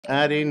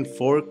Add in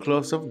 4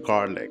 cloves of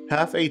garlic,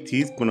 half a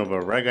teaspoon of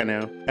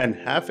oregano, and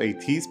half a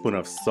teaspoon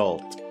of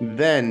salt.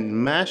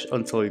 Then mash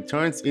until it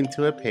turns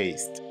into a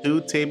paste.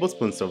 2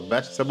 tablespoons of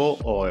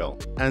vegetable oil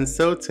and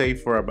saute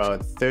for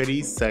about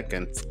 30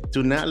 seconds.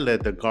 Do not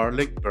let the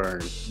garlic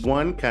burn.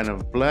 1 can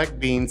of black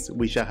beans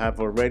which I have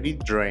already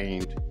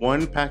drained.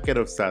 1 packet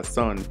of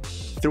sazon.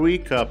 3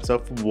 cups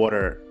of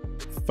water,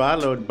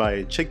 followed by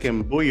a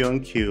chicken bouillon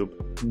cube.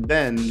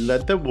 Then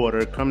let the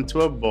water come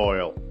to a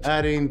boil.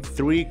 Add in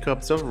 3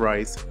 cups of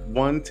rice,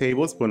 1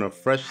 tablespoon of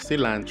fresh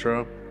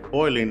cilantro,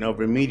 boiling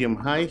over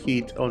medium-high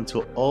heat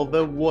until all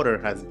the water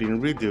has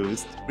been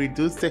reduced.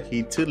 Reduce the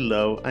heat to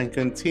low and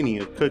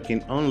continue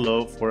cooking on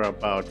low for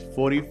about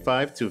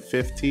 45 to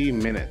 50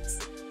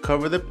 minutes.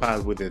 Cover the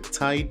pot with a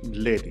tight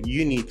lid.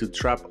 You need to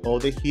trap all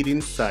the heat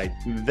inside.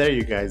 There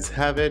you guys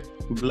have it,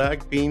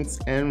 black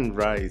beans and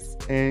rice.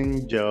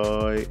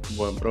 Enjoy,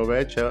 buen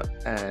provecho,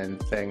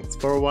 and thanks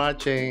for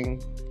watching.